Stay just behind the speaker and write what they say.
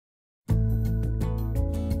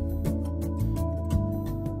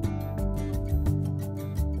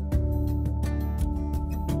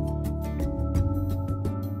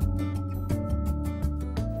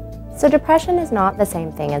So depression is not the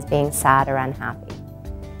same thing as being sad or unhappy.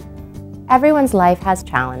 Everyone's life has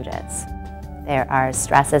challenges. There are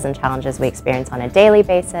stresses and challenges we experience on a daily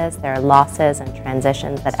basis. There are losses and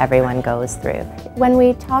transitions that everyone goes through. When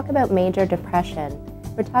we talk about major depression,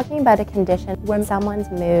 we're talking about a condition when someone's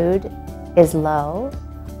mood is low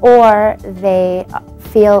or they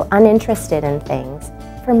feel uninterested in things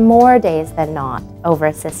for more days than not over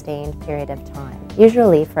a sustained period of time,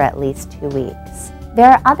 usually for at least 2 weeks. There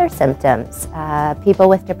are other symptoms. People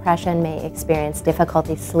with depression may experience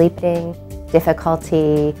difficulty sleeping,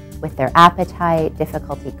 difficulty with their appetite,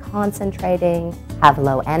 difficulty concentrating, have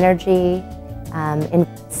low energy. In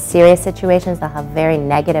serious situations, they'll have very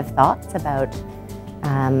negative thoughts about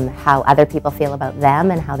how other people feel about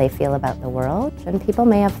them and how they feel about the world. And people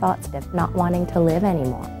may have thoughts of not wanting to live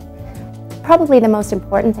anymore. Probably the most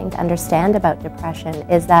important thing to understand about depression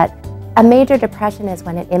is that a major depression is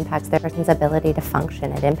when it impacts their person's ability to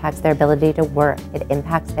function, it impacts their ability to work, it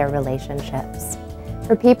impacts their relationships.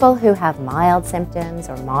 For people who have mild symptoms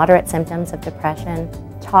or moderate symptoms of depression,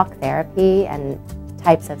 talk therapy and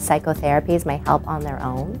types of psychotherapies may help on their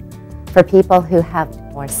own. For people who have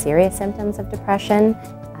more serious symptoms of depression,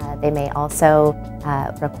 they may also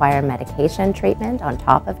require medication treatment on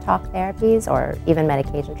top of talk therapies or even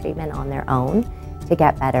medication treatment on their own to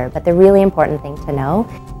get better. But the really important thing to know,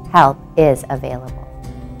 help is available.